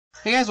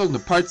Hey guys, welcome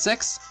to part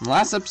 6. In the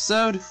last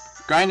episode,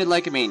 grinded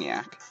like a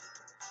maniac.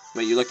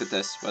 Wait, you looked at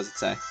this. What does it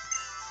say?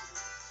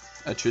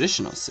 A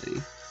traditional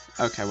city.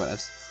 Okay, what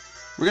else?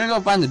 We're gonna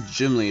go find the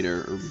gym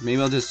leader, or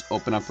maybe I'll just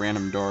open up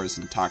random doors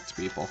and talk to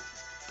people.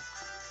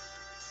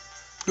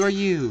 Who are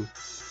you?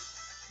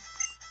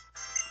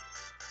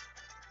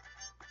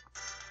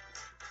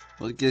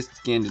 We'll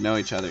just getting to know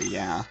each other,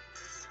 yeah.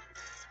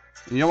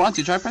 And you don't want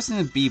to, try pressing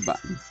the B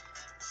button.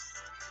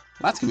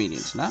 Well, that's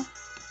convenient, no?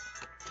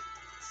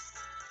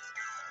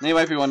 Now you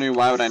might be wondering,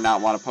 why would I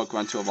not want a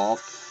Pokemon to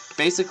evolve?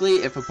 Basically,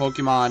 if a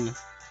Pokemon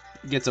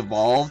gets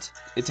evolved,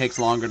 it takes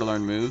longer to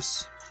learn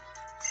moves.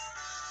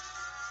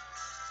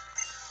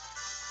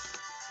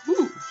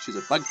 Ooh, she's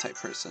a bug type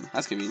person.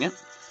 That's convenient.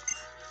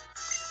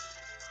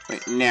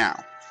 Wait,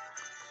 now.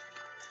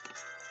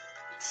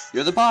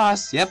 You're the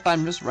boss. Yep,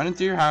 I'm just running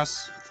through your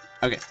house.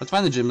 Okay, let's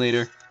find the gym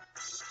leader.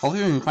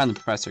 Hopefully we can find the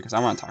professor, because I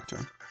want to talk to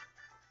him.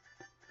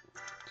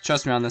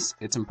 Trust me on this,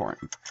 it's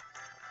important.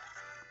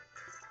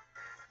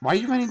 Why are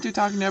you running through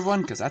talking to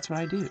everyone? Because that's what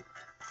I do.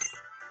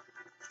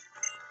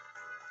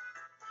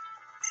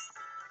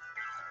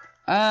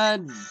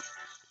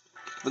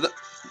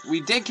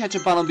 We did catch a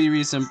Bunnelby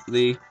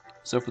recently,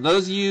 so for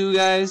those of you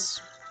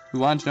guys who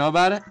want to know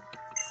about it,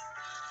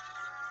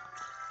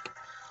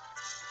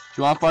 if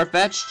you want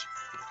Farfetch'd,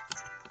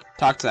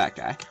 talk to that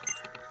guy.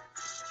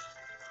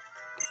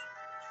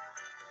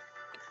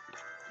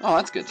 Oh,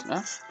 that's good to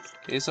know.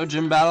 Okay, so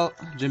gym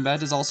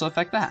badges also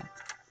affect that.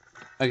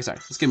 Okay, sorry,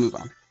 let's move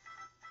on.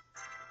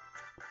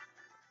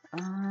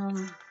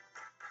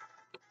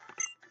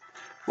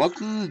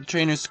 Welcome to the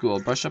trainer school.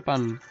 Brush up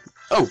on...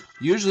 Oh,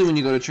 usually when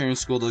you go to trainer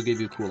school, they'll give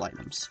you cool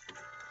items.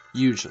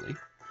 Usually.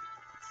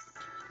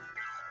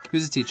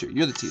 Who's the teacher?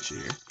 You're the teacher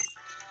here.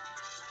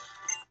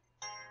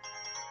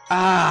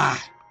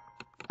 Ah!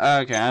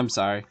 Okay, I'm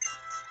sorry.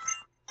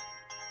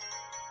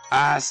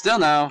 Still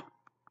no.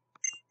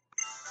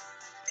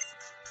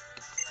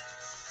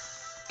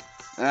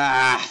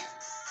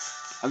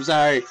 I'm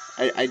sorry.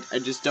 I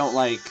just don't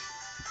like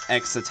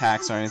X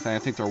attacks or anything. I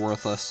think they're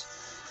worthless.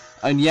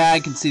 And yeah, I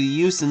can see the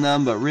use in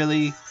them, but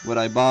really, would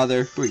I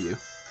bother? Who are you?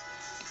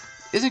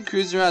 Isn't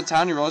cruising around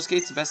town in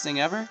Rollerskates the best thing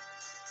ever?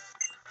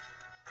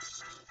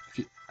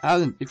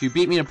 If you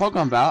beat me in a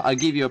Pokemon battle, I'll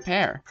give you a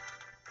pair.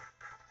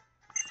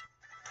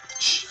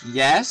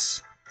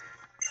 Yes?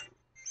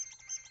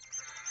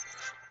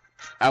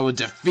 I will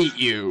defeat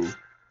you,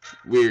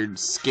 weird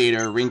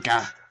skater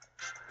Rinka.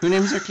 Who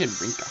names their kid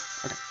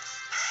Rinka? Okay.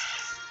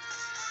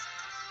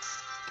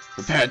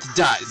 Prepare to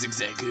die,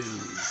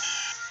 Zigzagoon.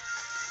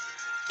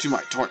 To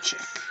my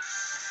torchic.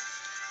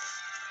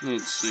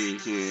 Let's see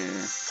here.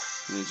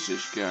 Let's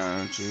just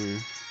go to...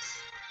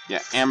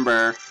 Yeah,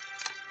 Amber.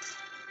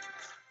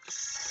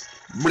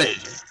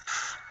 Blade.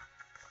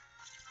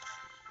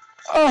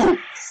 Oh!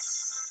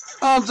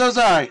 Oh, I'm so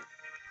sorry.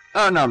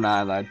 Oh, no, I'm not.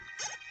 I lied.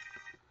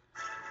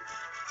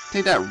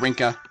 Take that,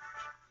 Rinka.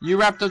 You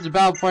wrapped up the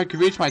battle before I could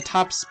reach my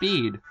top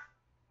speed.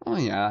 Oh,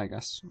 yeah, I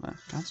guess. That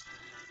counts.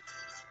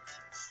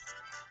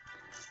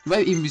 You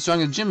might even be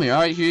strong in the gym leader.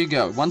 Alright, here you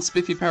go. One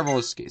spiffy pair of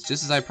roller skates,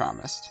 just as I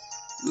promised.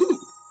 Ooh.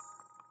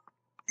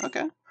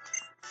 Okay.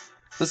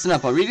 Listen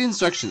up, I'll read the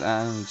instructions.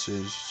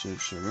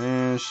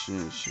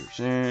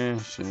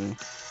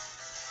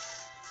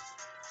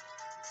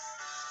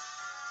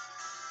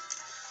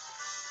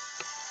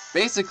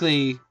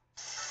 Basically,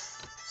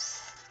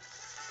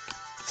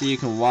 so you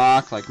can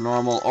walk like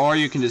normal, or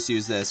you can just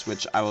use this,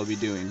 which I will be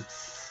doing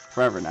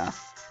forever now.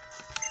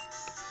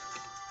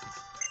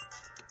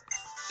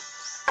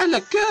 I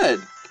look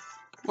good!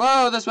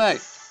 Whoa, this way!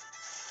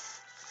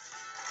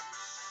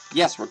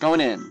 Yes, we're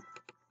going in.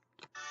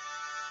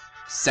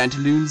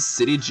 Santalune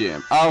City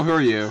Gym. Oh, who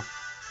are you?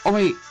 Oh,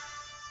 wait.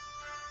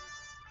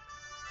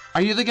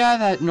 Are you the guy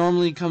that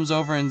normally comes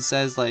over and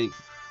says, like,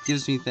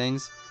 gives me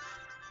things?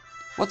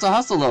 What's a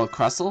hustle, little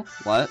Crustle?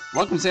 What?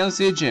 Welcome to Santalune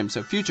City Gym,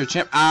 so future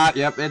champ.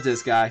 Yep, it's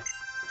this guy.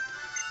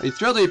 Are you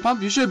thrilled? Are you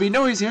pumped? You should be.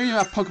 No, he's here. You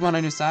have Pokemon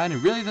on your side,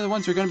 and really they're the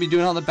ones who are going to be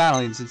doing all the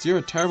battling, since you're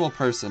a terrible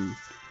person.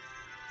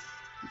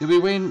 You'll be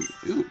waiting.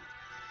 Ooh.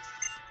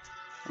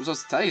 I'm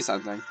supposed to tell you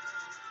something.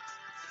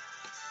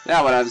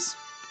 Yeah, whatevs.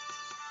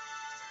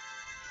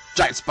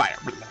 Giant spider.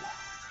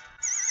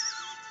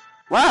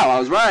 Wow, I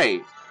was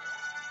right.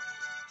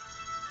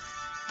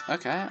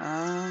 Okay,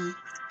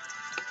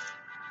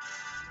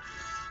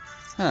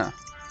 Huh.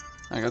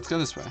 Alright, let's go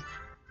this way.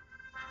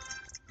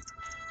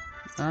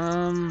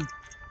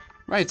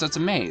 Right, so it's a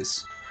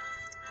maze.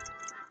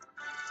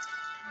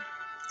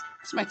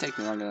 This might take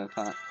me longer than I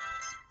thought.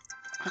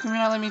 How come you're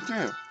not letting me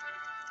through?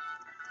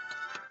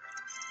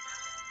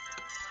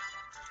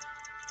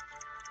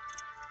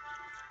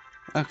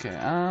 Okay,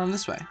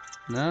 this way.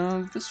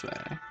 No, this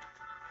way.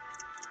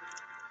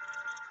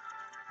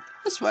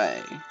 This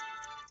way.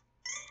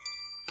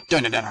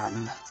 Dun dun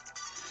dun.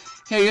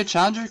 Hey, you a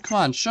challenger? Come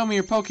on, show me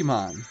your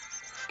Pokemon.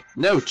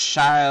 No,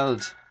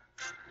 child.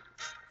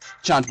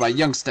 Challenged by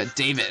youngster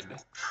David.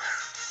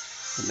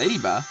 A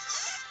Ladybug?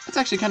 That's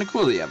actually kind of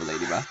cool that you have a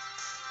Ladybug.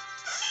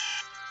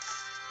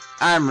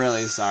 I'm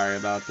really sorry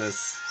about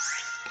this.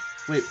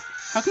 Wait,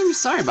 how can you be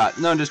sorry about it?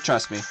 No, just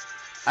trust me.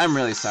 I'm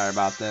really sorry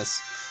about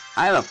this.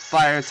 I have a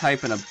fire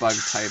type and a bug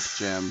type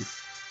gym.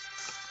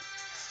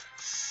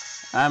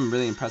 I'm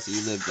really impressed that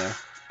you live there.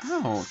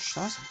 Ouch,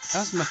 that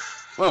was my...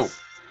 Whoa,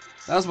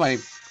 that was my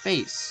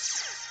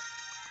face.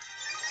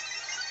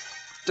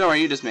 Don't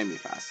worry, you just made me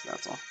fast,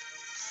 that's all.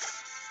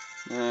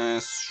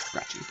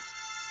 Scratchy.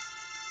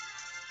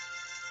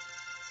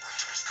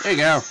 There you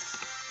go.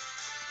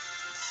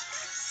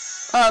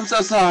 Oh, I'm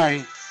so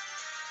sorry.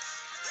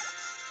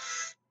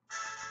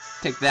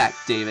 Take that,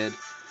 David.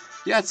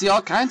 Yeah, I'd see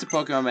all kinds of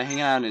Pokemon by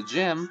hanging out in a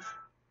gym.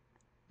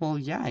 Well,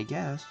 yeah, I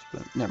guess,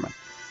 but never mind.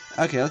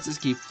 Okay, let's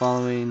just keep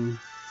following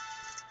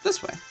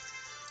this way.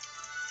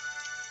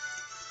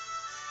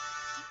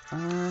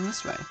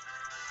 This way.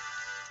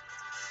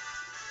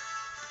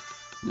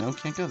 No,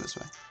 can't go this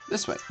way.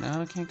 This way.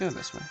 No, can't go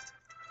this way.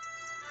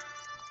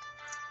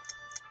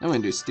 I'm gonna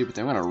do a stupid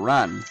thing. I'm gonna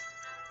run.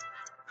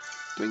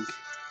 Doink.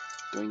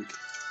 Doink.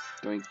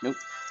 Doink. Nope.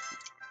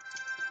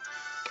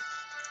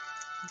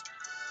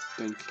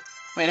 Doink.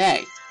 Wait,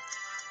 hey!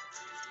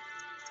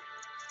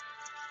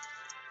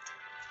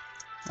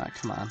 Alright,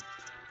 come on.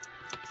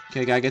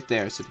 Okay, I gotta get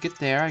there. So to get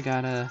there, I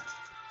gotta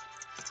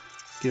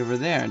get over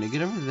there. And to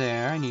get over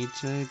there, I need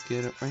to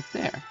get it right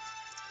there.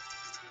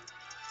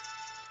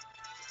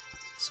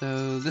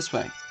 So, this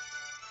way.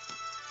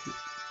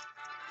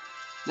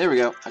 There we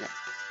go. Okay.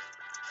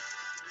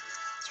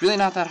 It's really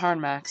not that hard,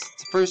 Max.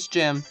 It's the first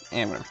gym,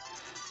 and whatever.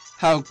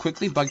 How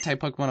quickly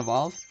Bug-type Pokemon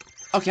evolve?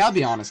 Okay, I'll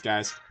be honest,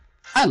 guys.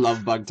 I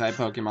love Bug-type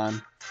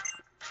Pokemon.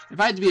 If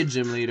I had to be a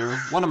gym leader,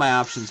 one of my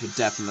options would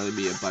definitely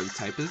be a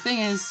Bug-type. But the thing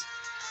is,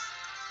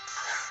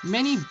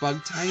 many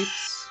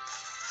Bug-types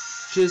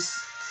just...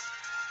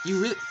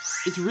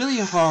 it's really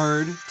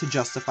hard to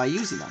justify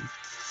using them.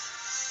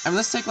 I mean,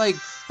 let's take, like,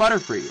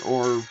 Butterfree,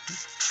 or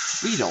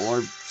Weedle,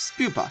 or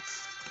Spupa.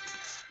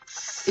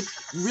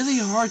 It's really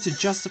hard to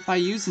justify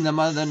using them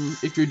other than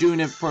if you're doing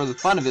it for the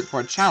fun of it for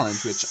a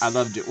challenge, which I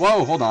love to do.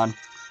 Whoa, hold on.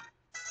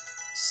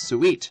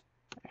 Sweet.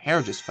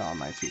 Hair just fell on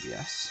my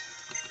 3DS.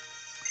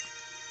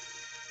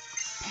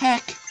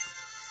 Peck.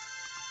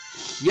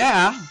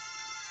 Yeah.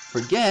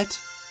 Forget.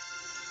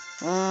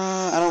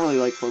 I don't really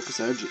like focus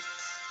energy.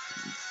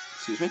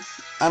 Excuse me?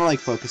 I don't like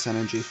focus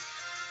energy. It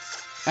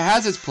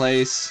has its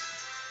place.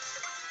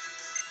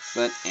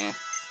 But, eh.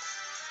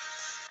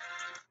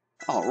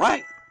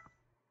 Alright.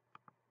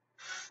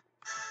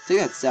 Take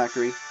that,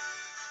 Zachary.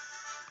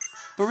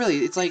 But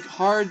really, it's like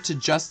hard to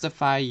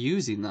justify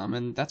using them,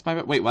 and that's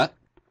my... Wait, what?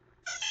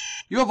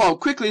 You evolve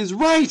quickly is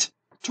right!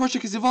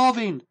 Torchic is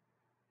evolving!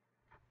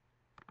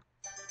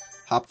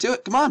 Hop to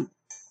it, come on!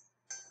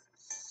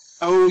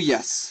 Oh,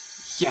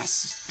 yes.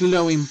 Yes!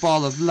 Glowing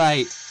ball of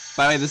light!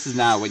 By the way, this is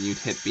now when you'd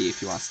hit B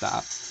if you want to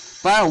stop.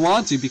 But I don't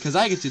want to because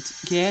I get to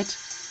get...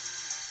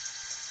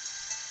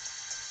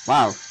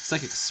 Wow, it's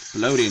like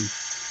exploding.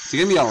 Is it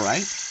gonna be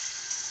alright?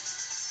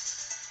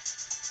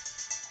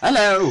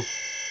 Hello!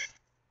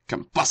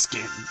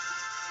 Combuskin!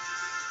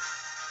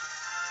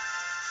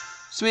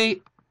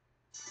 Sweet!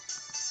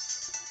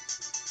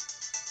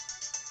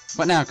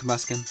 What now,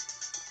 Combuskin?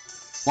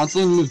 Wants to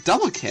learn the move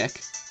Double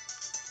Kick?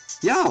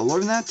 Yeah, I'll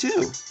learn that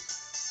too.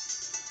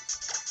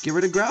 Get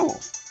rid of Growl.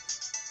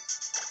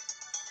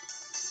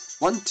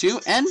 1, 2,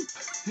 and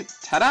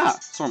ta-da!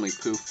 Stormly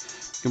poof.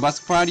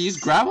 Combuskin know how to use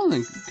Growl,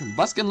 and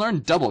Combuskin learn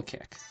Double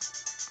Kick.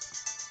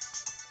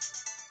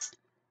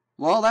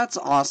 Well, that's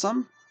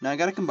awesome. Now I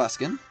got a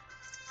Combuskin.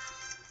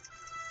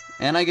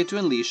 And I get to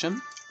unleash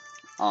him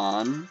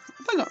on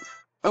Pokémon.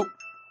 Oh.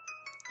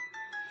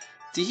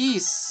 Tee,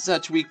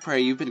 such weak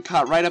prey, you've been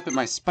caught right up in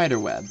my spider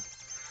web.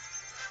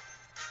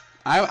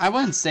 I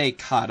wouldn't say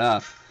caught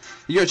up.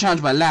 You're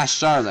challenged by Last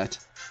Charlotte.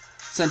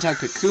 Sent out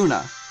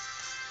Kakuna.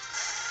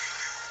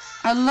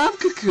 I love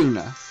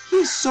Kakuna.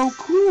 He's so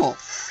cool.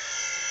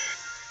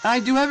 I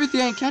do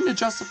everything I can to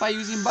justify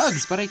using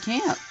bugs, but I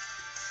can't.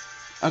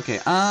 Okay,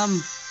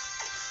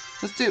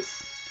 let's do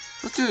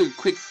a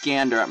quick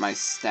gander at my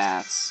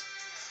stats.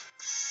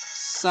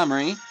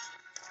 Summary.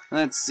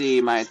 Let's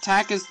see, my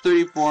attack is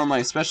 34,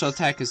 my special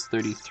attack is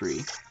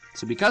 33.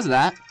 So because of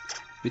that,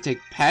 we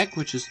take Peck,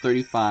 which is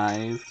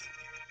 35,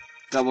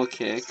 Double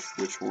Kick,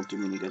 which won't do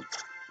me any good,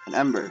 and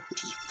Ember,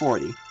 which is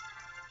 40.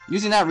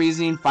 Using that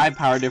reasoning, 5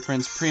 power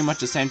difference, pretty much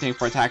the same thing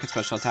for attack and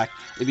special attack.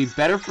 It'd be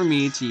better for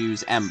me to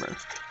use Ember.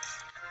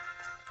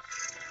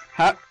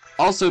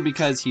 Also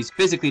because he's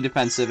physically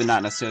defensive and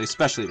not necessarily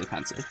specially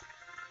defensive.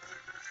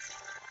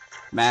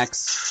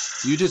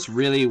 Max, you just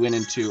really went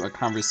into a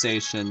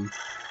conversation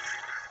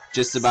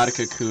just about a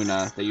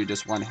Kakuna that you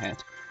just one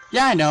hit.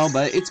 Yeah, I know,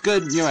 but it's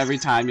good, you know, every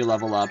time you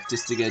level up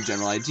just to get a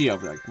general idea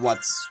of, like,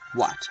 what's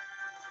what.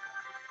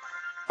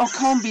 Oh,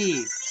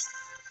 Combi!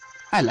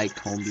 I like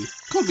Combi.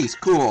 Combi's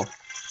cool.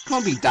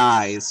 Combi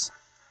dies.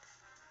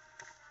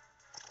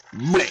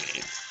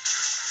 Bleh.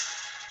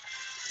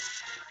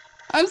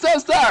 I'm so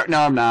sorry! No,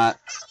 I'm not.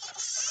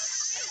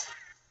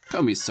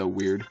 Combi's so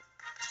weird.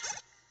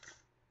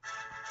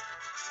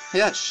 Hey,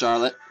 that's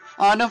Charlotte.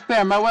 Aw, no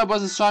fair. My web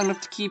wasn't strong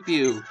enough to keep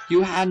you.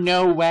 You had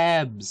no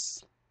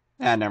webs.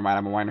 Ah, never mind,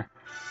 I'm a whiner.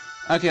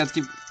 Okay, let's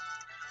keep...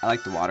 I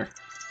like the water.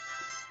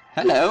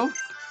 Hello?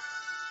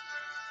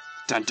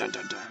 Dun dun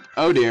dun dun.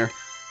 Oh dear.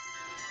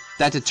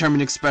 That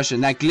determined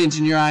expression, that glint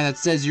in your eye that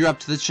says you're up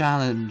to the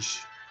challenge.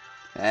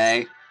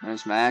 Hey,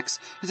 there's Max.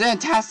 It's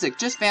fantastic,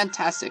 just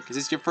fantastic. Is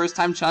this your first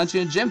time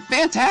challenging a gym?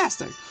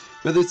 Fantastic!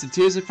 Whether it's the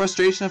tears of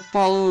frustration that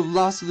follow the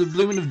loss of the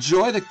blooming of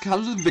joy that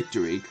comes with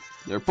victory.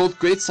 They're both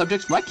great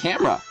subjects for my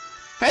camera.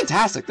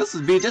 Fantastic, this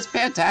would be just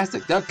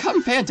fantastic. They'll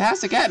come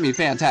fantastic at me,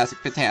 fantastic,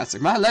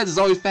 fantastic. My lens is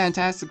always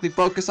fantastically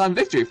focused on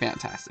victory,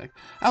 fantastic.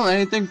 I don't let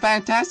anything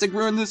fantastic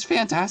ruin this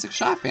fantastic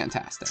shot,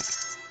 fantastic.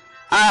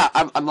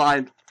 Ah, I'm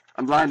blind.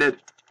 I'm blinded.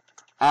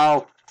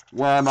 Ow,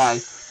 where am I?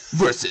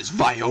 Versus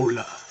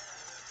Viola.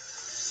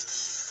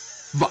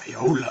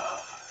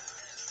 Viola.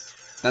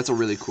 That's a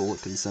really cool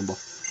looking symbol.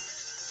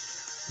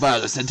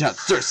 Viola sent out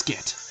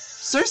Surskit.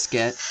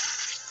 Surskit?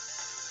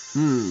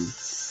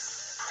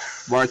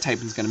 Water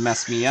typing's gonna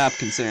mess me up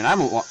considering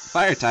I'm a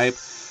fire type.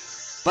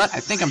 But I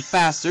think I'm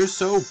faster,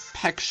 so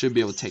Peck should be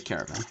able to take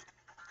care of him.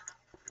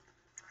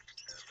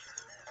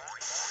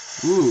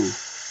 Ooh.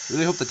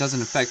 Really hope that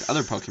doesn't affect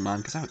other Pokemon,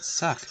 because that would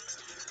suck.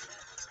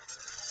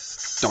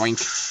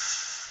 Doink.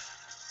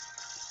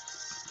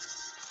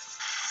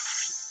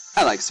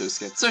 I like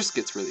Surskit.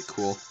 Surskit's really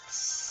cool.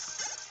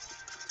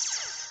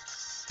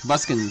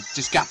 Combuskin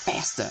just got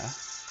faster.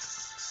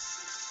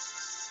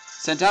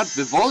 Sent out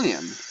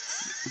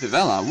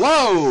Vivella.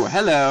 Whoa!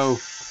 Hello!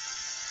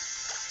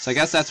 So I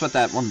guess that's what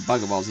that one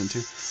bug evolves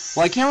into.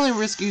 Well, I can't really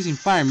risk using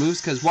fire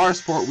moves because Water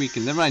Sport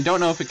weakened them, and I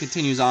don't know if it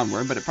continues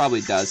onward, but it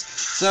probably does.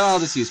 So I'll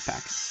just use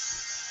Peck.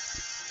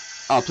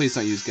 Oh, please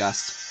don't use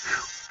Gust.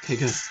 Okay,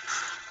 good.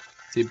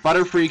 See,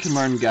 Butterfree can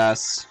learn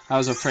Gust. I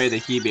was afraid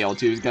that he'd be able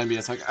to. He's gonna be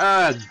just like,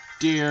 ah,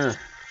 dear.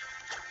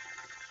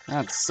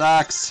 That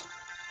sucks.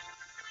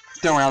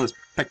 Don't worry, I'll just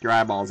pick your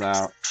eyeballs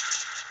out.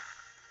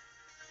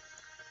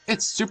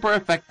 It's super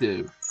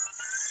effective.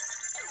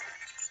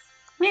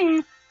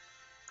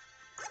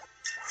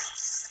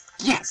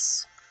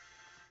 Yes!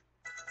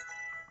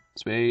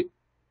 Sweet.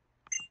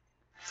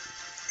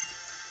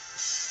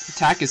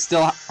 Attack is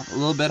still a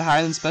little bit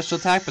higher than special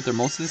attack, but they're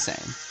mostly the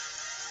same.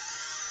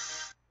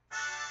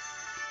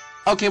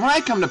 Okay, when I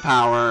come to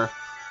power...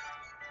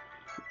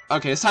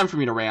 Okay, it's time for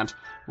me to rant.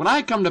 When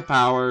I come to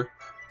power,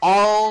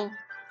 all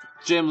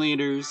gym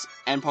leaders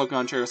and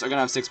Pokemon trainers are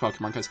gonna have 6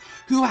 Pokemon, because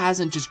who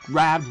hasn't just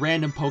grabbed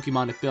random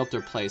Pokemon to fill up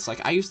their place?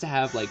 Like, I used to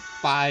have, like,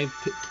 5...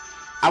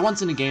 I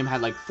once in a game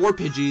had, like, 4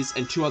 Pidgeys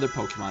and 2 other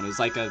Pokemon. It was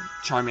like a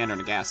Charmander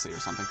and a Ghastly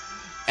or something.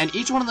 And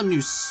each one of them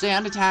knew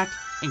Sand Attack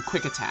and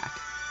Quick Attack.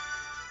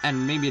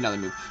 And maybe another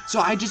move. So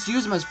I just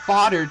use them as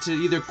fodder to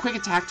either Quick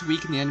Attack to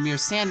weaken the enemy or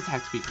Sand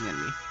Attack to weaken the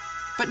enemy.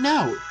 But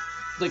no!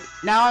 Like,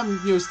 now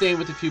I'm, staying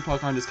with a few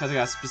Pokemon just because I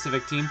got a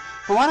specific team.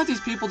 But why don't these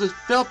people just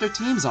fill up their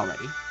teams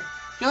already?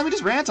 Let me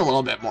just rant a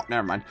little bit more.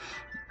 Never mind.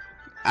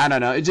 I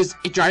don't know.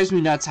 It drives me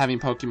nuts having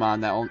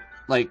Pokemon that,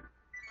 like,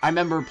 I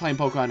remember playing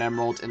Pokemon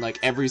Emerald and, like,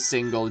 every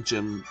single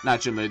gym,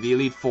 not gym leader, the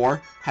Elite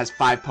Four has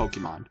 5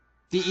 Pokemon.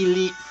 The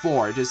Elite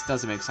Four. It just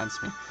doesn't make sense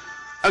to me.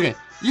 Okay,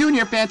 you and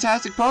your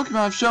fantastic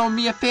Pokemon have shown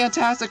me a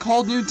fantastic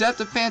whole new depth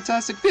of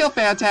fantastic. Feel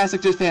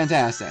fantastic, just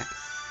fantastic.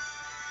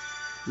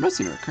 I'm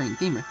noticing a recurring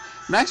theme here.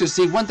 Max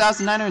received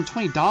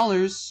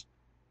 $1,920.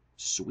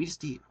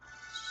 Sweetest deal.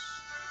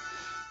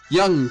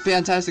 Young,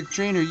 fantastic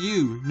trainer,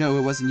 you know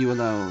it wasn't you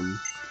alone.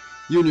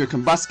 You and your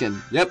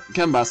Combuskin, yep,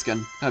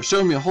 Combuskin, have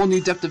shown me a whole new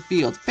depth of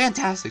field.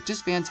 Fantastic,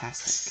 just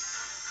fantastic.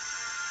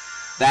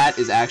 That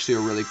is actually a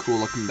really cool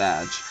looking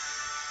badge.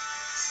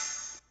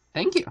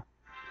 Thank you.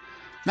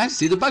 Max,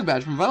 see the bug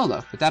badge from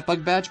Viola. With that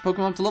bug badge,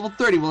 Pokemon up to level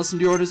 30 will listen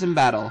to your orders in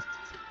battle.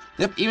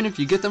 Yep, even if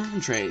you get them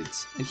from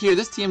trades. And here,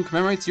 this TM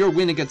commemorates your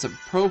win against a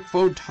pro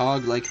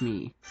photog like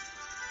me.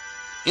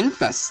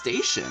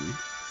 Infestation?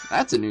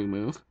 That's a new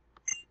move.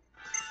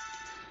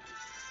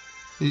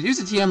 You use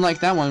a TM like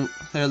that one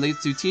that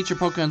leads to teach your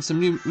Pokemon some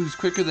new moves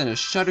quicker than a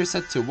shutter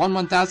set to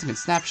 1/1000 can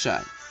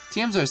snapshot.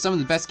 TMs are some of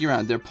the best gear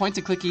around. They're point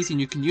and click easy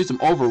and you can use them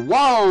over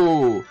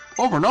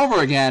and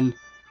over again.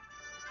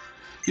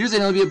 Usually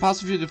it'll be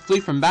impossible for you to flee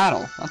from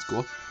battle. That's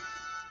cool.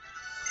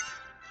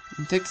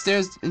 You take the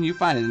stairs and you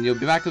find it and you'll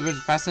be back over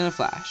faster than a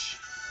flash.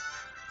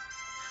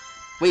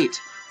 Wait,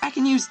 I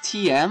can use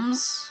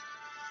TMs?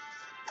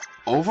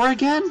 Over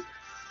again?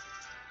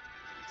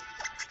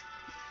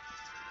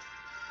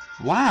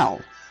 Wow.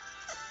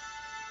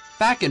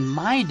 Back in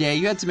my day,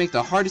 you had to make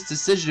the hardest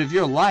decision of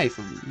your life.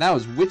 And that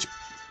was which...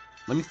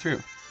 Let me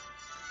through.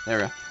 There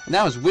we go. And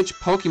that was which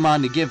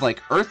Pokemon to give,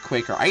 like,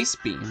 Earthquake or Ice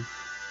Beam.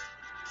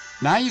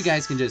 Now you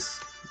guys can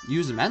just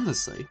use them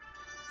endlessly.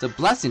 It's a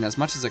blessing as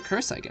much as a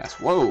curse, I guess.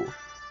 Whoa.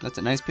 That's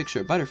a nice picture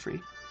of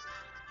Butterfree.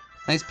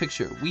 Nice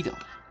picture of Weedle.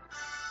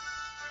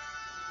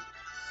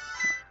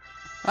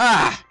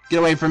 Ah! Get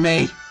away from me!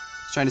 I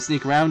was trying to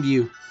sneak around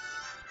you.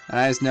 And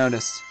I just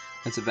noticed.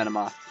 That's a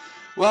Venomoth.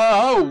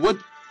 Whoa!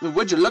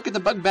 Would you look at the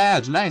bug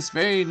badge? Nice,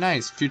 very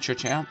nice, future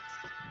champ.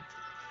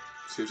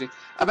 Excuse me.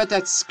 I bet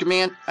that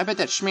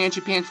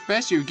schmancy pants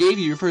professor who gave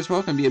you your first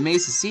Pokemon would be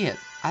amazed to see it.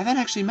 I haven't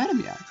actually met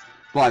him yet.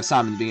 Well, I've saw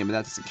him in the beginning, but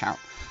that doesn't count.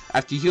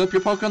 After you heal up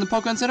your Pokemon in the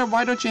Pokemon Center,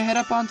 why don't you head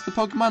up onto the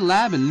Pokemon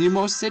Lab in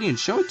Lumos City and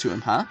show it to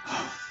him, huh?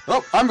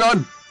 Oh, I'm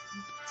going.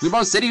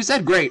 Lumos City, you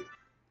said? Great.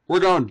 We're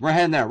going. We're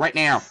heading there right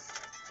now.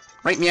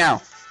 Right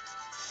meow.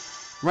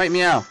 Right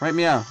meow. Right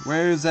meow.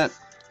 Where's that?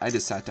 I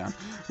just sat down.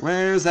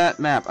 Where's that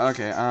map?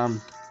 Okay,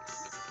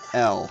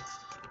 L.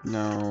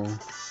 No.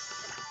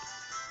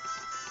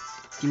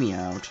 Give me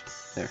out.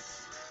 There.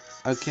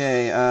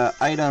 Okay,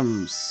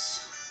 items.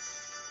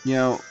 You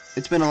know,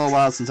 it's been a little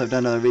while since I've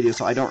done another video,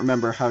 so I don't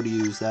remember how to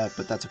use that,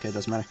 but that's okay, it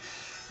doesn't matter.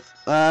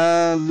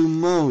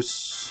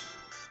 Lumos.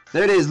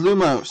 There it is,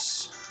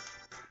 Lumos.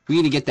 We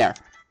need to get there.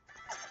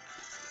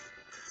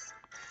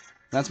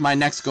 That's my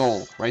next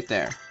goal, right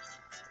there.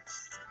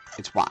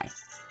 It's Y.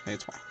 Okay,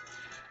 it's Y.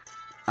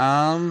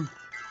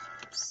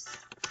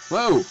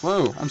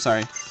 Whoa, I'm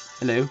sorry.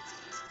 Hello.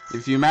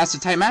 If you master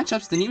type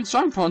matchups, then even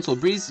strong opponents will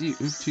breeze you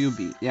to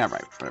beat. Yeah,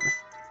 right, whatever.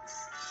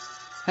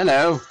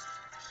 Hello.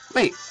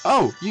 Wait,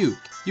 oh, you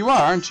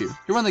are, aren't you?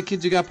 You're one of the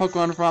kids who got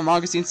Pokemon from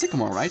Augustine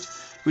Sycamore, right?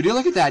 Would you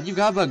look at that? You've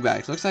got a bug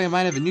bag. Looks like I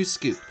might have a new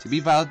scoop. To be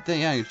Violet the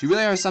Young, you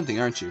really are something,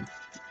 aren't you?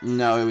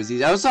 No, it was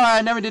easy. Oh, sorry,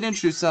 I never did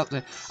introduce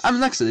myself. I'm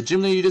Alexa, the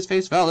gym leader you just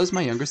faced. Violet is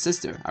my younger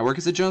sister. I work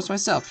as a journalist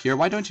myself. Here,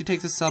 why don't you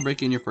take this to celebrate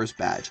getting your first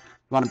badge?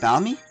 You want to bow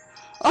me?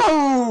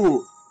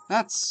 Oh!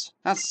 That's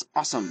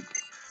awesome.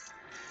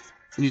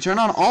 When you turn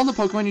on all the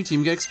Pokemon in your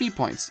team, get XP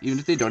points, even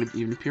if they don't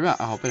even appear out.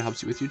 I hope it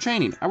helps you with your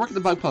training. I work at the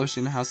Bug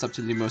Publishing House up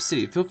to Lumos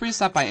City. Feel free to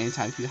stop by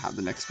anytime if you have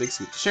the next big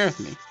scoop to share with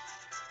me.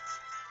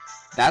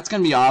 That's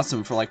gonna be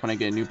awesome for like when I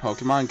get a new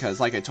Pokemon, because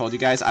like I told you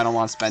guys, I don't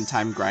want to spend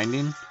time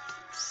grinding.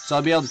 So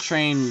I'll be able to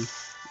train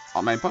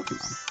all my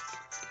Pokemon.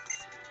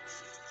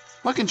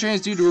 What can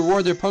trainers do to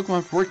reward their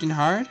Pokemon for working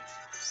hard?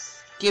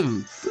 Give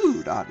them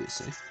food,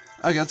 obviously.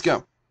 Okay, let's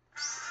go.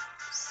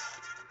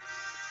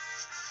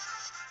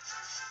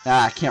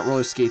 Ah, I can't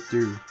roller skate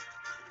through.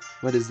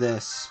 What is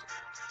this?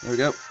 There we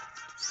go.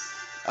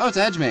 Oh, it's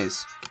an edge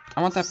maze.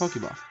 I want that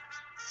Pokeball.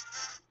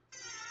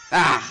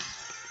 Ah!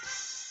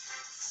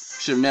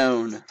 Should have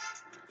known.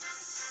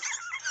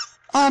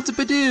 Oh, it's a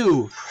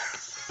Badoo!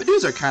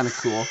 Badoos are kind of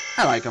cool.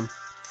 I like them.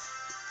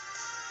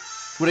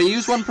 Would I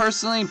use one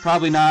personally?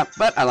 Probably not,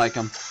 but I like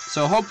them.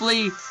 So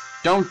hopefully,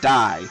 don't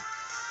die.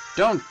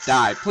 Don't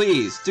die,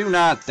 please. Do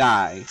not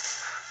die.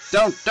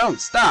 Don't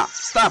stop.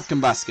 Stop,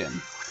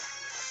 Combuskin.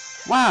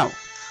 Wow.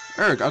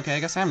 Erg, okay, I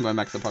guess I am going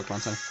back to the Pokemon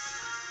Center.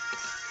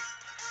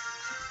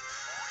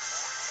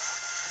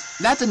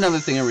 That's another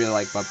thing I really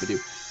like about Badoo.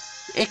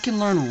 It can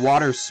learn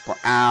Water Sport.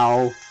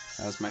 Ow.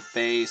 That was my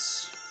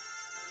face.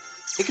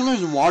 It can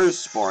learn Water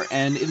Sport,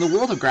 and in the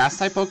world of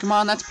Grass-type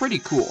Pokemon, that's pretty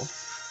cool.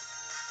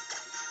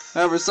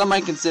 However, some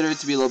might consider it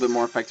to be a little bit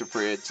more effective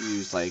for it to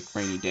use, like,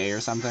 Rainy Day or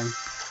something.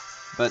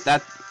 But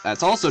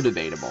that's also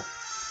debatable.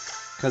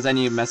 Because then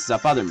it messes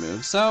up other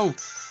moves, so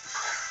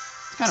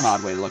it's kind of an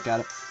odd way to look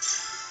at it.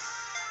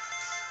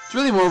 It's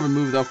really more of a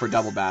move, though, for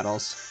double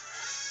battles.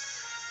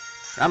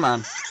 Come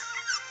on.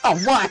 Oh,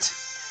 what?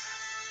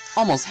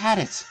 Almost had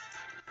it.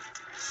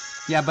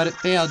 Yeah, but it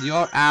failed.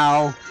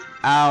 Ow.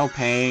 Ow,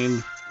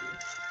 pain.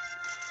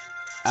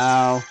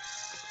 Ow.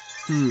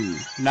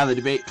 Now the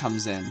debate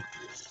comes in.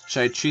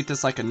 Should I treat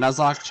this like a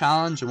Nuzlocke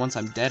challenge, and once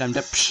I'm dead, I'm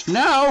dead? Psh,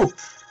 no!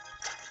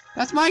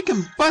 That's my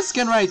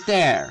Combuskin right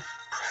there!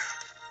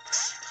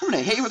 I'm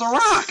gonna hit you with a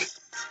rock!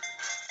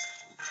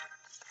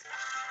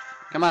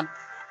 Come on.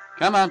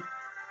 Come on.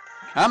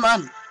 Come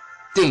on.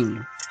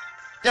 Ding.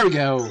 There we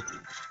go.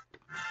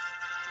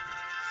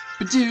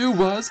 Badoo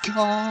was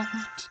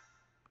caught.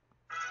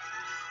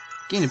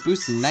 Gain a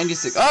boost in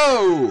 96.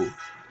 Oh!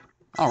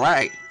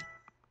 Alright.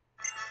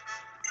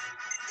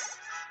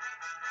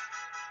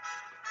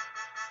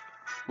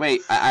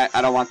 Wait,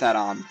 I don't want that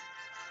on.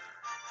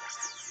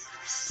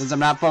 Since I'm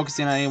not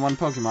focusing on any one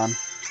Pokemon.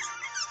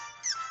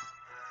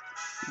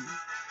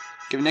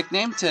 Give a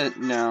nickname to...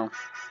 No.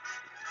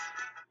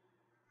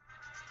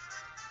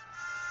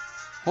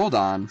 Hold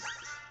on.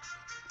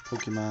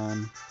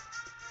 Pokemon.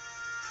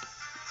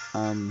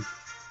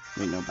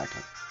 Wait, no, back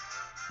up.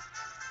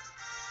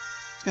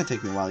 It's gonna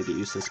take me a while to get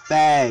used to this.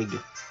 Bag!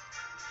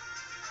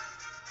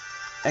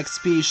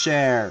 XP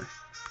share.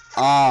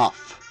 Off.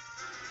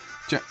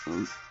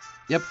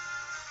 Yep.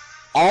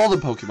 All the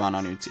Pokemon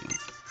on your team.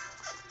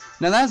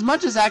 Now, as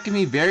much as that can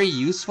be very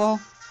useful,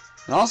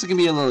 it also can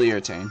be a little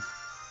irritating.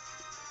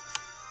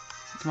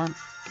 Come on.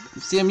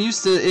 See, I'm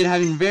used to it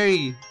having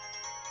very...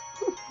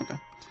 Okay.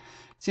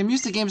 See, I'm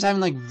used to games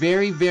having, like,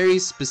 very, very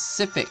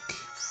specific...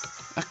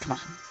 Oh, come on.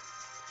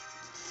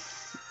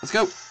 Let's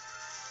go.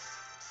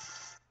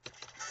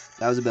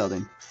 That was a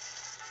building.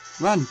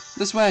 Run!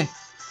 This way!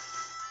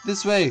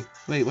 This way!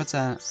 Wait, what's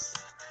that?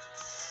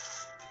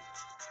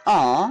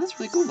 Aw, that's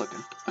really cool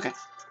looking. Okay,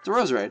 it's a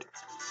Roserade.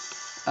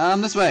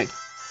 This way.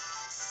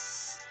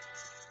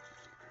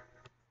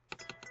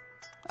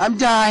 I'm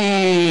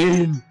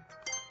dying!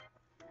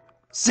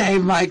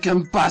 Save my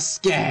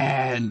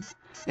Combuskin!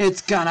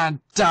 It's gonna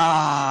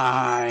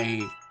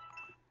die!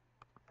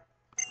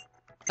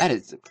 That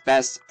is the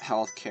best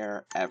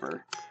healthcare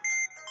ever.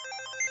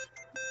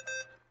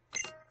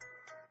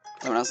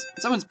 Someone else?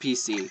 Someone's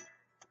PC.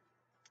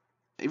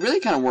 It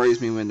really kind of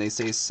worries me when they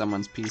say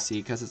someone's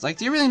PC, because it's like,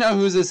 do you really know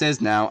who this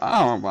is now?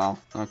 Oh, well,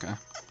 okay.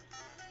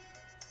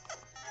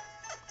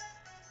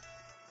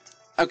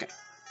 Okay.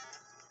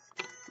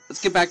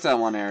 Let's get back to that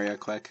one area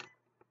quick.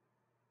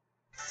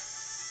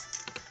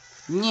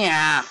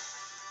 Yeah.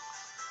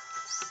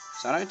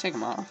 So how do I take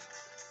them off?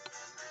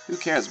 Who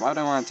cares? Why would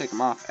I want to take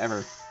them off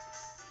ever?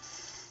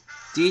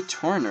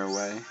 Detourner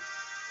way.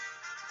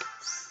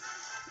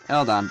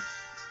 Hold on.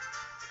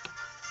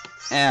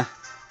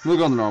 We'll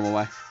go the normal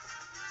way.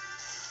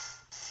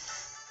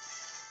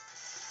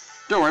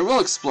 Don't worry, we'll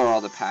explore all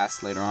the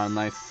paths later on in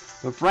life.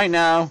 But for right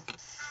now...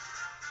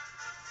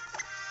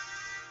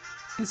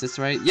 Is this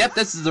right? Yep,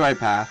 this is the right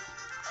path.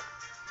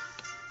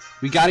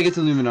 We gotta get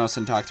to Luminosa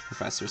and talk to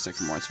Professor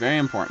Sycamore. It's very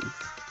important.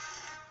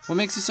 What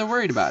makes you so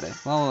worried about it?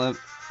 Well,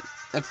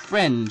 a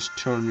friend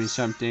told me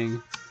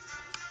something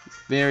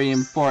very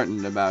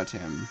important about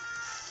him.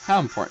 How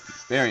important?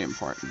 Very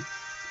important.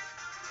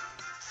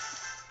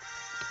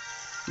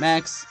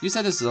 Max, you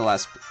said this is a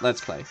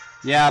Let's Play.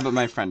 Yeah, but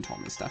my friend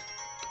told me stuff.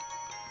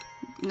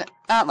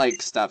 Not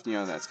like stuff, you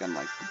know, that's gonna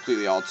like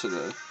completely alter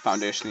the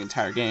foundation of the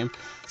entire game.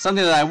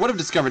 Something that I would have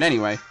discovered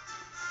anyway.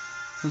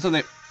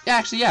 Something, yeah,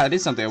 actually, yeah, it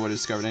is something I would have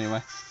discovered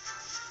anyway.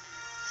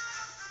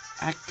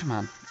 Come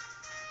on.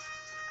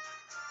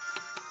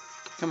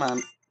 Come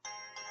on.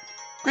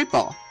 Great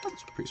ball.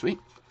 That's pretty sweet.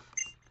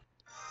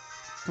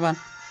 Come on.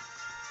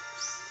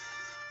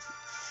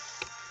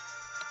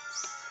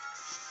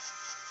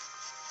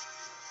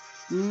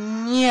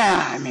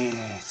 Yeah, I made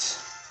it.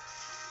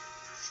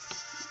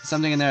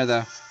 Something in there,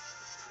 though.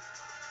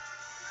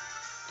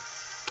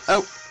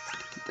 Oh,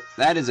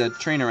 that is a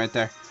trainer right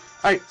there.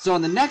 Alright, so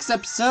on the next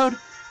episode,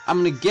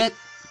 I'm going to get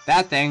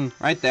that thing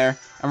right there,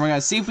 and we're going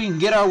to see if we can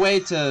get our way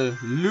to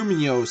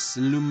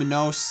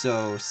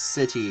Luminoso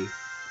City,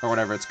 or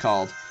whatever it's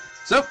called.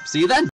 So, see you then!